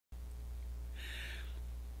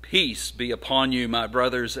Peace be upon you, my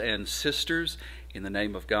brothers and sisters, in the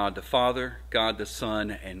name of God the Father, God the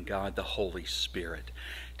Son, and God the Holy Spirit.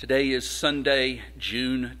 Today is Sunday,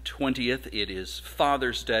 June 20th. It is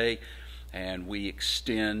Father's Day, and we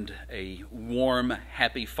extend a warm,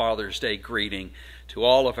 happy Father's Day greeting to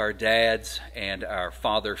all of our dads and our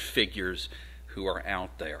father figures who are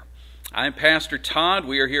out there. I'm Pastor Todd.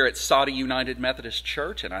 We are here at Soddy United Methodist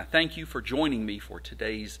Church, and I thank you for joining me for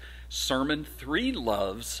today's sermon, Three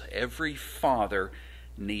Loves Every Father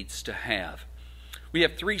Needs to Have. We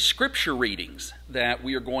have three scripture readings that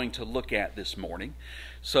we are going to look at this morning.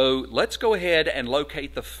 So let's go ahead and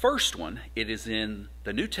locate the first one. It is in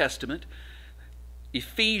the New Testament,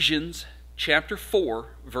 Ephesians chapter 4,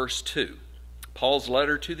 verse 2. Paul's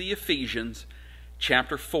letter to the Ephesians,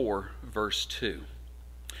 chapter 4, verse 2.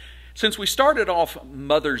 Since we started off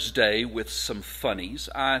Mother's Day with some funnies,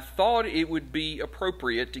 I thought it would be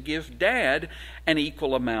appropriate to give Dad an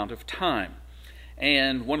equal amount of time.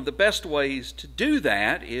 And one of the best ways to do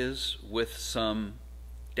that is with some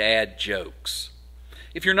dad jokes.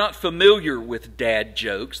 If you're not familiar with dad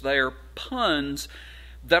jokes, they are puns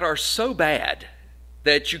that are so bad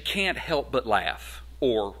that you can't help but laugh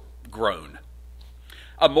or groan.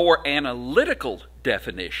 A more analytical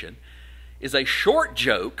definition is a short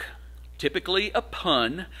joke, typically a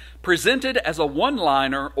pun, presented as a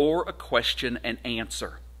one-liner or a question and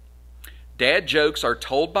answer. Dad jokes are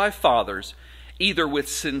told by fathers either with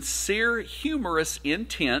sincere humorous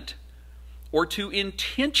intent or to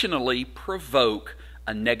intentionally provoke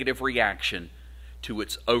a negative reaction to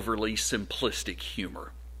its overly simplistic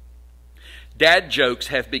humor. Dad jokes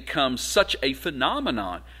have become such a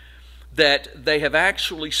phenomenon that they have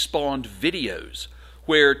actually spawned videos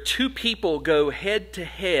where two people go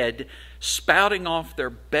head-to-head spouting off their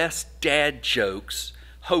best dad jokes,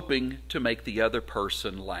 hoping to make the other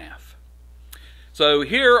person laugh. So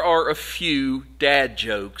here are a few dad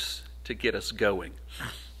jokes to get us going.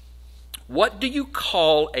 What do you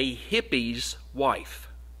call a hippie's wife?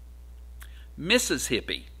 Mrs.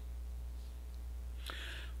 Hippie.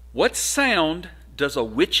 What sound does a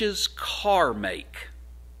witch's car make?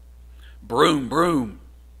 Broom, broom.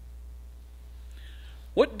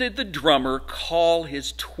 What did the drummer call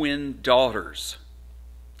his twin daughters?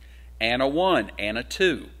 Anna 1, Anna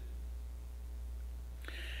 2.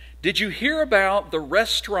 Did you hear about the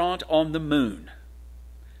restaurant on the moon?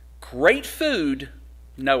 Great food,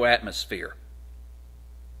 no atmosphere.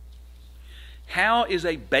 How is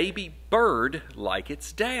a baby bird like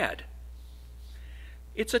its dad?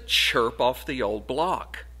 It's a chirp off the old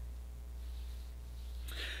block.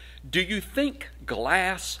 Do you think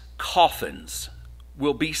glass coffins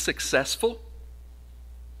will be successful?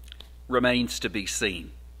 Remains to be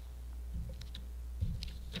seen.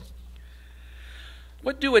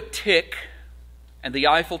 What do a tick and the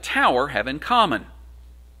Eiffel Tower have in common?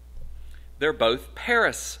 They're both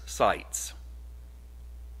parasites.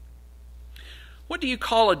 What do you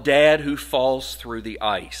call a dad who falls through the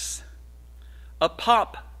ice? A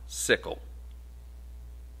popsicle.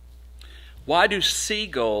 Why do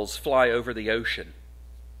seagulls fly over the ocean?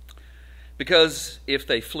 Because if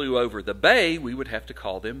they flew over the bay, we would have to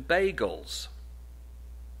call them bagels.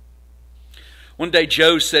 One day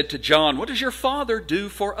Joe said to John, "What does your father do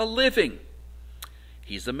for a living?"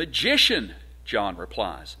 "He's a magician," John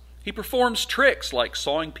replies. "He performs tricks like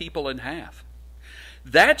sawing people in half."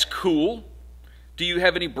 "That's cool. Do you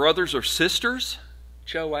have any brothers or sisters?"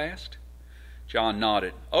 Joe asked. John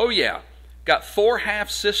nodded. "Oh yeah, got 4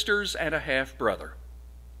 half-sisters and a half-brother."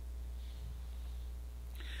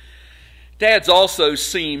 Dads also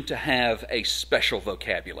seem to have a special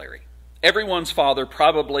vocabulary. Everyone's father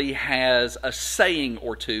probably has a saying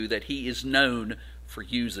or two that he is known for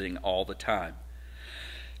using all the time.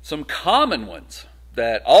 Some common ones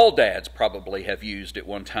that all dads probably have used at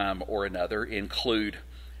one time or another include,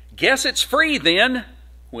 "Guess it's free then,"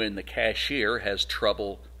 when the cashier has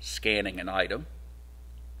trouble scanning an item.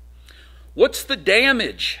 "What's the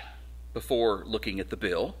damage?" before looking at the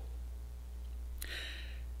bill.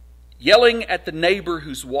 Yelling at the neighbor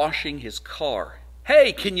who's washing his car,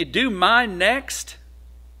 "Hey, can you do mine next?"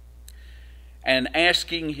 And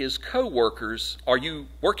asking his co-workers, "Are you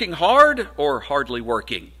working hard or hardly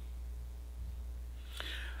working?"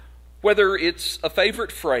 Whether it's a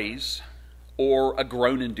favorite phrase or a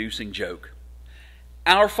groan-inducing joke,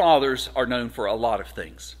 our fathers are known for a lot of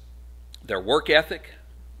things. Their work ethic,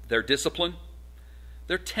 their discipline,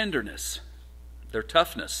 their tenderness, their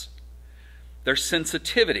toughness, their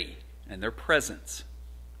sensitivity, and their presence.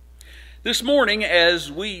 This morning,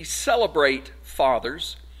 as we celebrate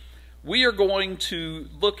fathers, we are going to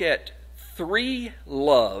look at 3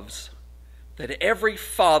 loves that every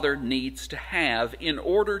father needs to have in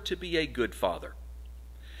order to be a good father.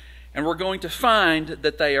 And we're going to find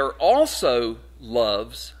that they are also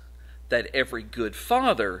loves that every good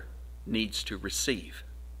father needs to receive.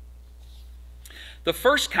 The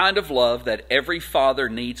first kind of love that every father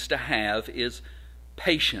needs to have is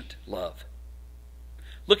patient love.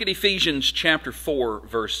 Look at Ephesians chapter 4,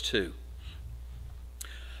 verse 2.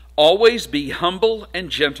 Always be humble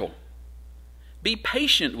and gentle. Be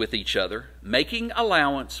patient with each other, making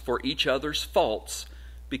allowance for each other's faults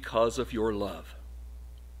because of your love.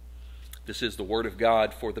 This is the word of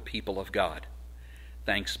God for the people of God.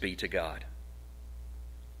 Thanks be to God.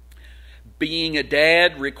 Being a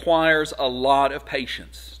dad requires a lot of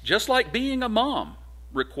patience, just like being a mom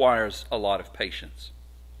requires a lot of patience.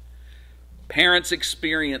 Parents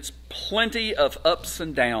experience plenty of ups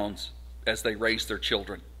and downs as they raise their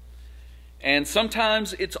children. And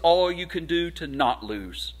sometimes it's all you can do to not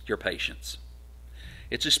lose your patience.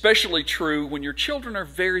 It's especially true when your children are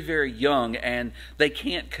very, very young and they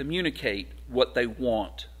can't communicate what they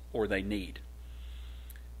want or they need.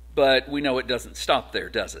 But we know it doesn't stop there,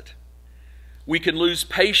 does it? We can lose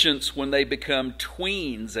patience when they become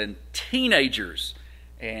tweens and teenagers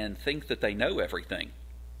and think that they know everything.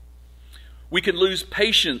 We can lose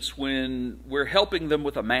patience when we're helping them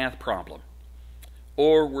with a math problem,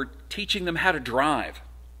 or we're teaching them how to drive,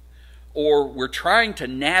 or we're trying to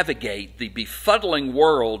navigate the befuddling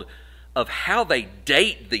world of how they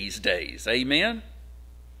date these days. Amen?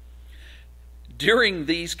 During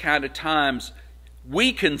these kind of times,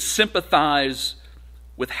 we can sympathize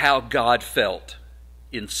with how God felt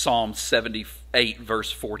in Psalm 78,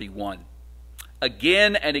 verse 41.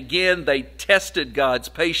 Again and again, they tested God's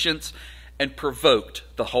patience and provoked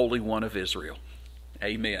the Holy One of Israel.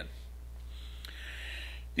 Amen.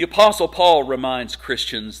 The Apostle Paul reminds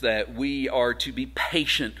Christians that we are to be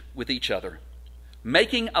patient with each other,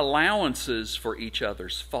 making allowances for each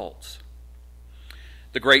other's faults.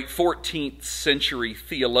 The great 14th century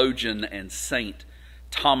theologian and saint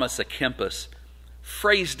Thomas à Kempis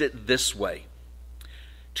phrased it this way: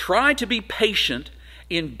 try to be patient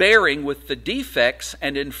in bearing with the defects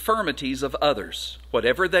and infirmities of others,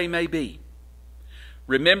 whatever they may be.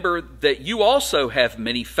 Remember that you also have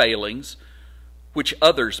many failings which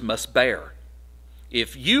others must bear.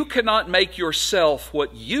 If you cannot make yourself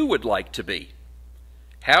what you would like to be,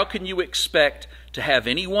 how can you expect to have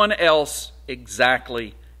anyone else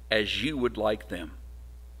exactly as you would like them?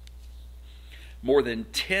 More than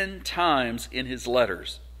 10 times in his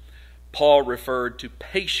letters, Paul referred to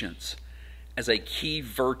patience as a key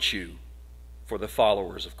virtue for the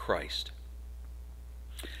followers of Christ.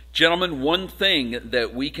 Gentlemen, one thing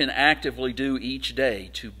that we can actively do each day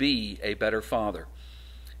to be a better father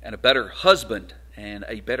and a better husband and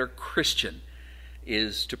a better Christian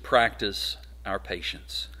is to practice our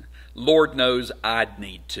patience. Lord knows I'd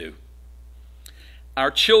need to.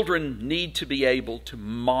 Our children need to be able to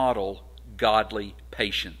model godly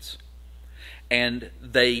patience, and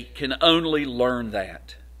they can only learn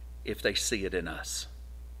that if they see it in us.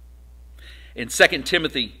 In 2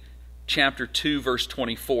 Timothy chapter 2, verse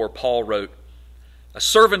 24, Paul wrote, "A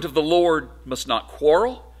servant of the Lord must not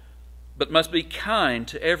quarrel, but must be kind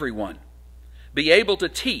to everyone, be able to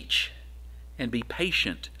teach, and be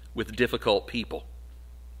patient with difficult people."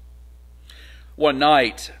 One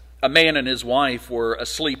night, a man and his wife were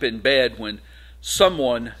asleep in bed when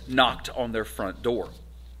someone knocked on their front door.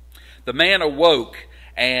 The man awoke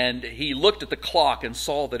and he looked at the clock and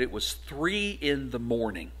saw that it was 3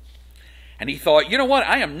 a.m. And he thought, you know what,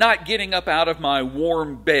 I am not getting up out of my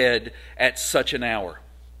warm bed at such an hour.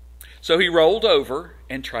 So he rolled over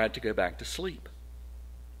and tried to go back to sleep.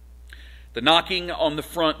 The knocking on the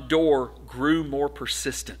front door grew more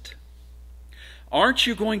persistent. "Aren't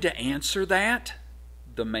you going to answer that?"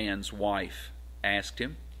 the man's wife asked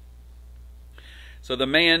him. So the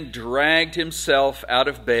man dragged himself out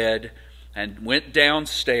of bed and went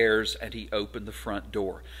downstairs, and he opened the front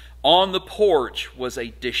door. On the porch was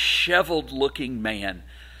a disheveled-looking man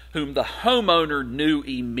whom the homeowner knew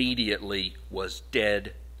immediately was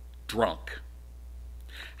dead drunk.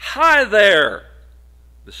 "Hi there,"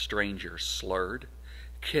 the stranger slurred.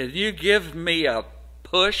 "Can you give me a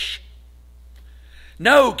push?"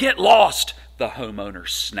 "No, get lost," the homeowner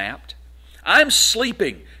snapped. "I'm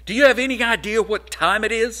sleeping. Do you have any idea what time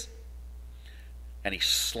it is?" And he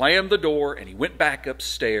slammed the door and he went back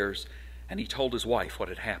upstairs and he told his wife what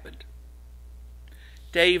had happened.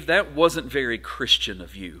 "Dave, that wasn't very Christian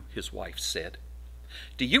of you," his wife said.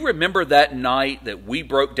 "Do you remember that night that we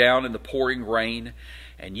broke down in the pouring rain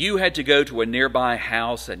and you had to go to a nearby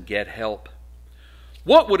house and get help?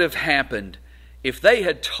 What would have happened if they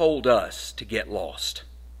had told us to get lost.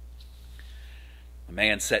 The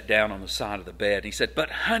man sat down on the side of the bed and he said,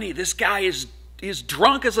 "But honey, this guy is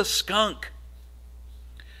drunk as a skunk."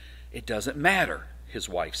 "It doesn't matter," his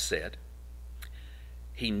wife said.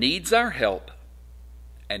 "He needs our help,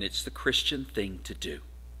 and it's the Christian thing to do."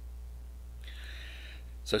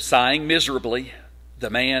 So sighing miserably, the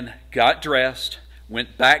man got dressed,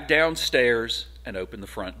 went back downstairs, and opened the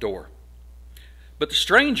front door. But the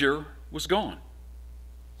stranger was gone.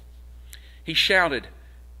 He shouted,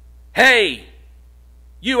 "Hey,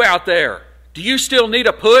 you out there, do you still need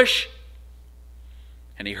a push?"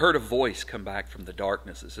 And he heard a voice come back from the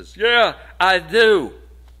darkness that says, "Yeah, I do."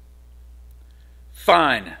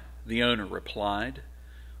 "Fine," the owner replied.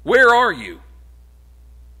 "Where are you?"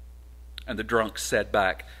 And the drunk said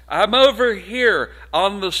back, "I'm over here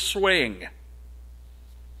on the swing."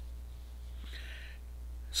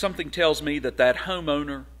 Something tells me that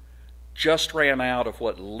homeowner just ran out of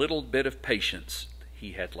what little bit of patience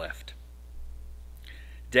he had left.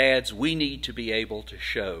 Dads, we need to be able to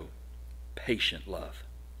show patient love.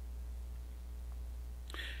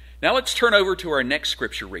 Now let's turn over to our next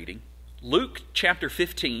scripture reading, Luke chapter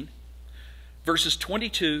 15, verses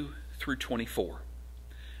 22 through 24.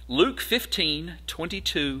 Luke 15,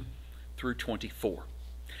 22 through 24.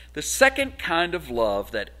 The second kind of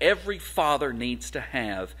love that every father needs to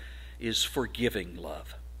have is forgiving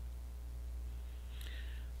love.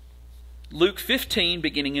 Luke 15,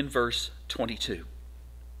 beginning in verse 22.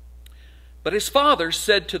 But his father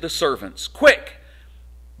said to the servants, "Quick,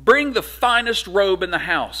 bring the finest robe in the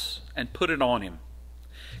house and put it on him.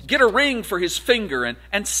 Get a ring for his finger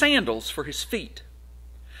and sandals for his feet.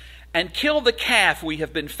 And kill the calf we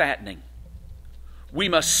have been fattening. We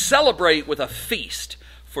must celebrate with a feast,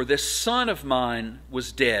 for this son of mine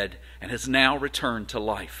was dead and has now returned to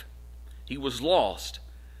life. He was lost,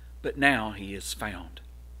 but now he is found."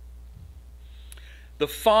 The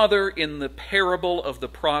father in the parable of the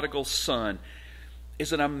prodigal son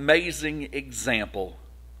is an amazing example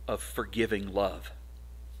of forgiving love.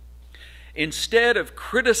 Instead of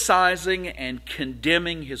criticizing and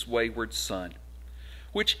condemning his wayward son,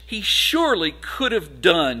 which he surely could have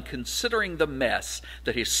done considering the mess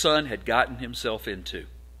that his son had gotten himself into,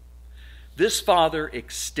 this father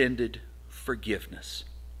extended forgiveness.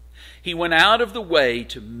 He went out of the way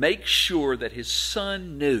to make sure that his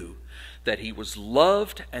son knew that he was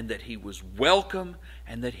loved and that he was welcome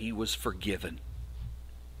and that he was forgiven.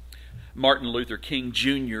 Martin Luther King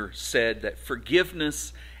Jr. said that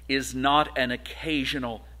forgiveness is not an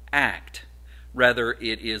occasional act. Rather,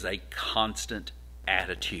 it is a constant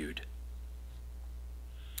attitude.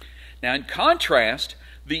 Now, in contrast,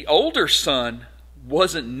 the older son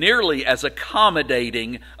wasn't nearly as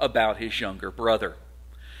accommodating about his younger brother.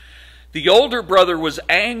 The older brother was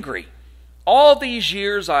angry. "All these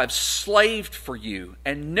years I've slaved for you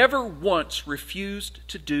and never once refused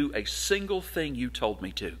to do a single thing you told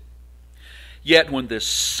me to. Yet when this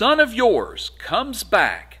son of yours comes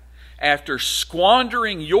back after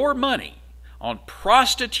squandering your money on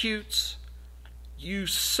prostitutes, you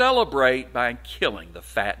celebrate by killing the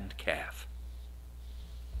fattened calf."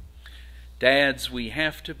 Dads, we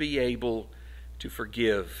have to be able to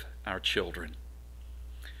forgive our children,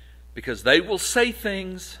 because they will say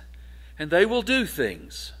things and they will do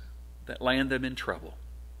things that land them in trouble.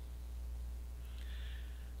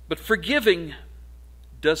 But forgiving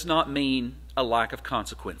does not mean a lack of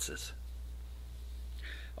consequences.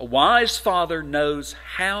 A wise father knows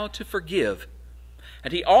how to forgive,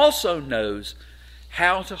 and he also knows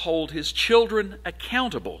how to hold his children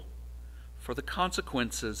accountable for the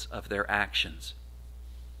consequences of their actions.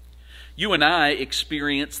 You and I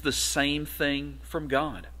experience the same thing from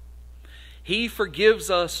God. He forgives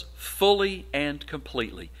us fully and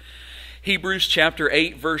completely. Hebrews chapter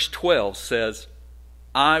 8, verse 12 says,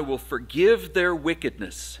 "I will forgive their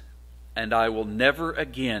wickedness, and I will never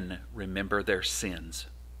again remember their sins."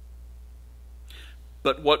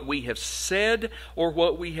 But what we have said or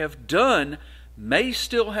what we have done may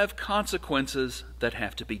still have consequences that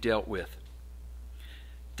have to be dealt with.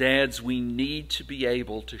 Dads, we need to be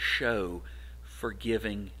able to show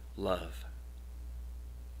forgiving love.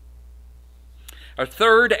 Our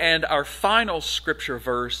third and our final scripture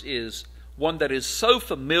verse is one that is so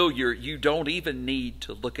familiar you don't even need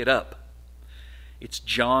to look it up. It's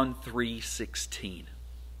John 3:16.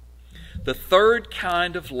 The third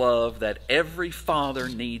kind of love that every father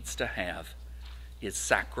needs to have is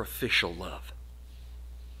sacrificial love.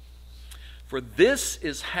 For this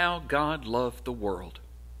is how God loved the world.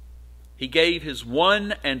 He gave his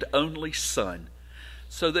one and only Son,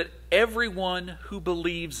 so that everyone who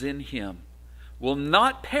believes in him will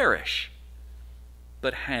not perish,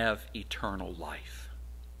 but have eternal life.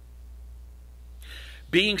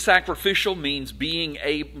 Being sacrificial means being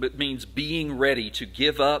ready to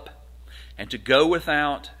give up and to go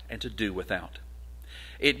without and to do without.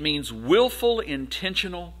 It means willful,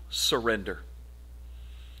 intentional surrender.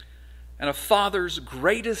 And a father's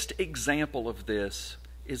greatest example of this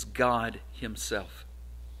is God Himself.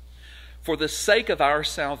 For the sake of our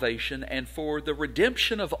salvation and for the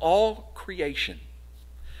redemption of all creation,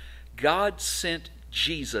 God sent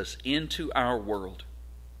Jesus into our world,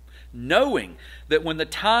 knowing that when the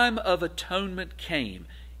time of atonement came,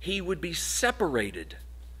 He would be separated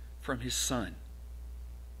from His Son.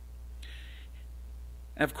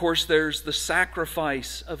 And of course, there's the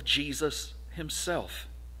sacrifice of Jesus Himself.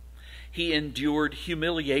 He endured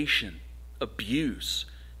humiliation, abuse,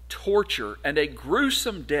 torture, and a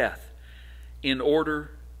gruesome death in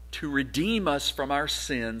order to redeem us from our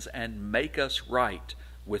sins and make us right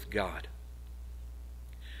with God.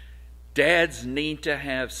 Dads need to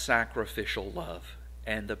have sacrificial love,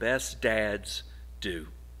 and the best dads do.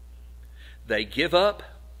 They give up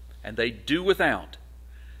and they do without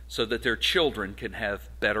so that their children can have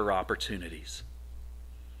better opportunities.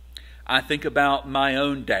 I think about my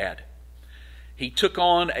own dad. He took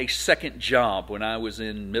on a second job when I was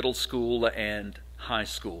in middle school and high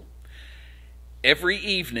school. Every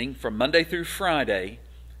evening, from Monday through Friday,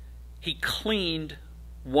 he cleaned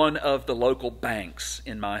one of the local banks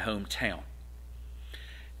in my hometown.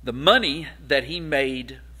 The money that he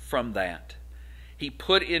made from that, he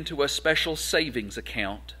put into a special savings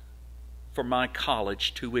account for my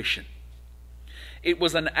college tuition. It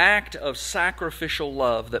was an act of sacrificial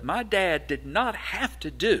love that my dad did not have to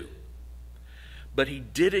do, but he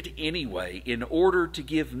did it anyway in order to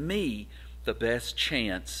give me the best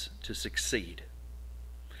chance to succeed.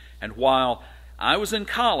 And while I was in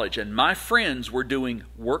college and my friends were doing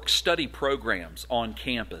work-study programs on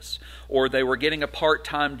campus, or they were getting a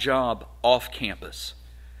part-time job off campus,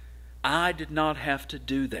 I did not have to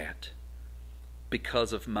do that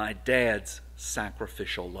because of my dad's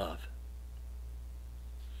sacrificial love.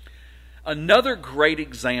 Another great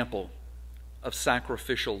example of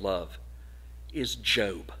sacrificial love is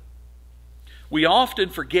Job. We often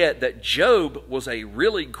forget that Job was a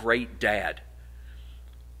really great dad,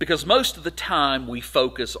 because most of the time we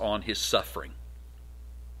focus on his suffering.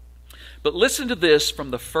 But listen to this from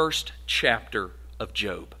the first chapter of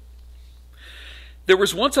Job. There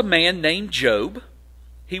was once a man named Job.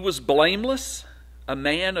 He was blameless, a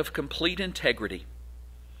man of complete integrity.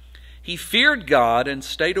 He feared God and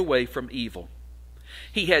stayed away from evil.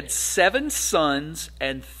 He had 7 sons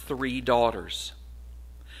and 3 daughters.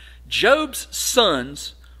 Job's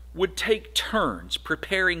sons would take turns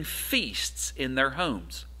preparing feasts in their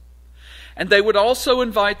homes. And they would also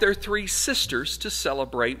invite their 3 sisters to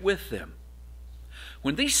celebrate with them.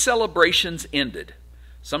 When these celebrations ended,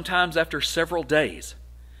 sometimes after several days,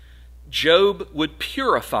 Job would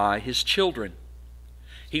purify his children.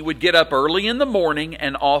 He would get up early in the morning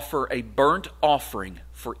and offer a burnt offering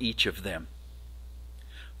for each of them.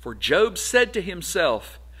 For Job said to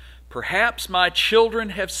himself, "Perhaps my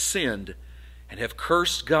children have sinned and have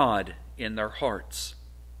cursed God in their hearts."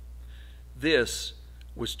 This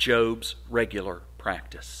was Job's regular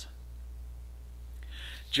practice.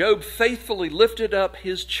 Job faithfully lifted up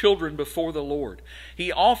his children before the Lord.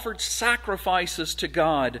 He offered sacrifices to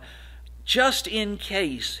God just in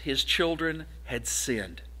case his children had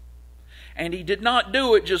sinned. And he did not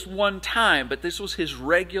do it just one time, but this was his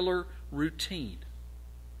regular routine.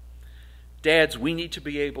 Dads, we need to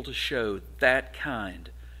be able to show that kind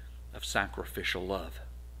of sacrificial love.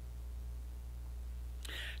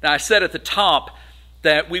 Now, I said at the top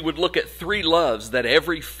that we would look at 3 loves that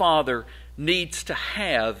every father needs to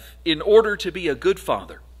have in order to be a good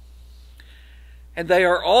father. And they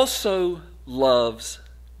are also loves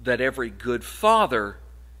that every good father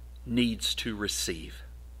needs to receive.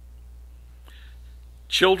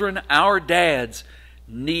 Children, our dads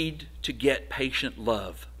need to get patient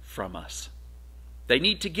love from us. They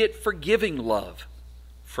need to get forgiving love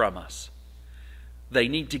from us. They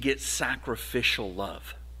need to get sacrificial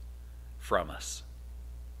love from us.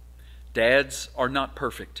 Dads are not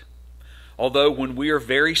perfect, although when we are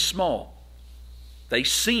very small, they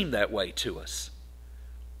seem that way to us.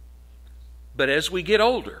 But as we get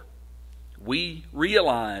older, we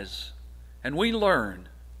realize and we learn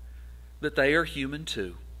that they are human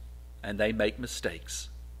too, and they make mistakes.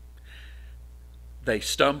 They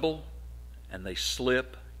stumble, and they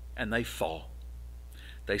slip, and they fall.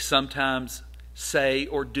 They sometimes say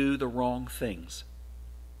or do the wrong things.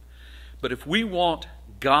 But if we want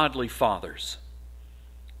godly fathers,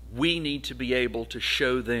 we need to be able to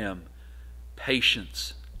show them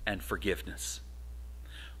patience, and forgiveness.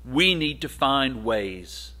 We need to find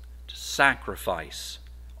ways to sacrifice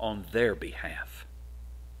on their behalf.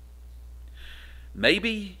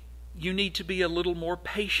 Maybe you need to be a little more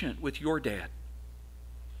patient with your dad.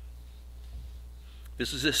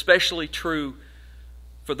 This is especially true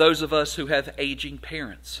for those of us who have aging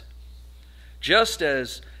parents. Just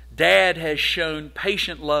as Dad has shown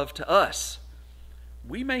patient love to us,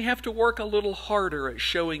 we may have to work a little harder at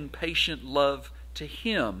showing patient love to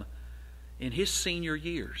him in his senior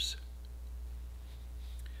years.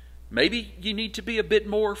 Maybe you need to be a bit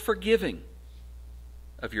more forgiving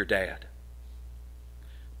of your dad.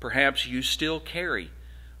 Perhaps you still carry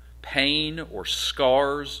pain or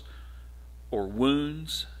scars or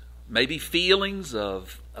wounds, maybe feelings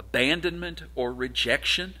of abandonment or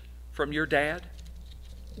rejection from your dad.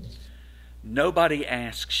 Nobody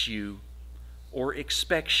asks you or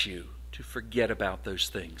expects you to forget about those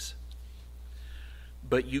things.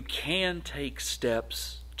 But you can take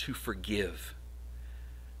steps to forgive,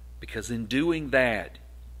 because in doing that,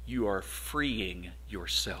 you are freeing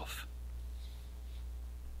yourself.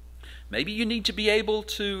 Maybe you need to be able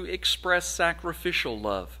to express sacrificial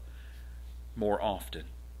love more often.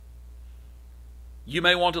 You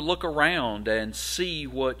may want to look around and see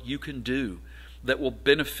what you can do that will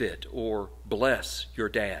benefit or bless your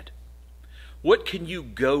dad. What can you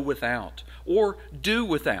go without or do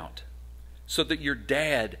without so that your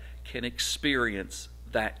dad can experience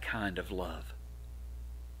that kind of love?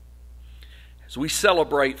 As we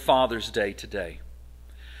celebrate Father's Day today,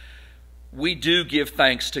 we do give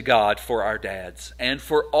thanks to God for our dads and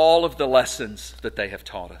for all of the lessons that they have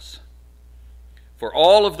taught us, for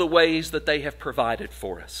all of the ways that they have provided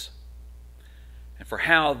for us, and for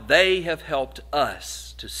how they have helped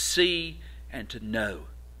us to see and to know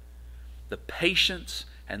the patience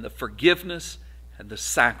and the forgiveness and the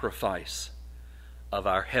sacrifice of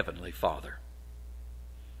our Heavenly Father.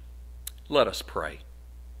 Let us pray.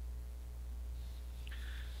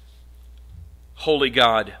 Holy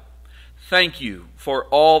God, thank you for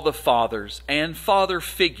all the fathers and father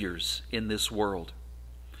figures in this world,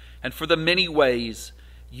 and for the many ways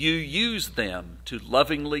you use them to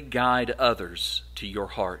lovingly guide others to your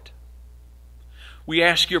heart. We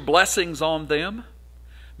ask your blessings on them.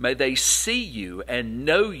 May they see you and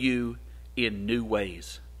know you in new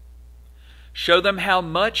ways. Show them how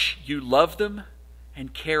much you love them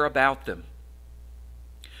and care about them.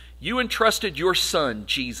 You entrusted your Son,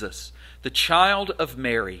 Jesus, the child of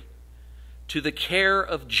Mary, to the care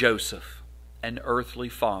of Joseph, an earthly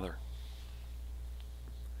father.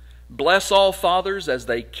 Bless all fathers as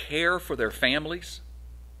they care for their families.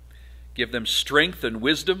 Give them strength and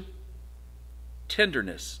wisdom,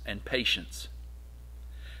 tenderness and patience.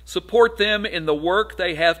 Support them in the work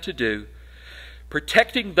they have to do,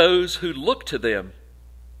 protecting those who look to them,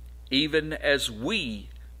 even as we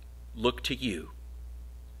look to you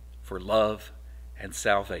for love and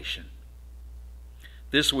salvation.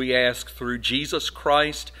 This we ask through Jesus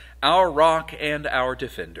Christ, our rock and our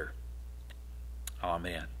defender.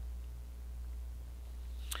 Amen.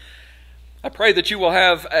 I pray that you will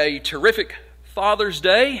have a terrific Father's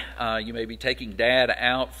Day. You may be taking Dad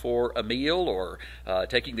out for a meal, or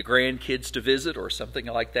taking the grandkids to visit, or something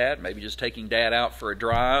like that. Maybe just taking Dad out for a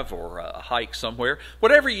drive or a hike somewhere.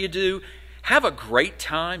 Whatever you do, have a great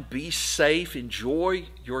time. Be safe. Enjoy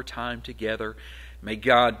your time together. May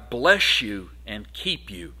God bless you and keep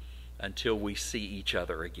you until we see each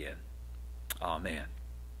other again. Amen.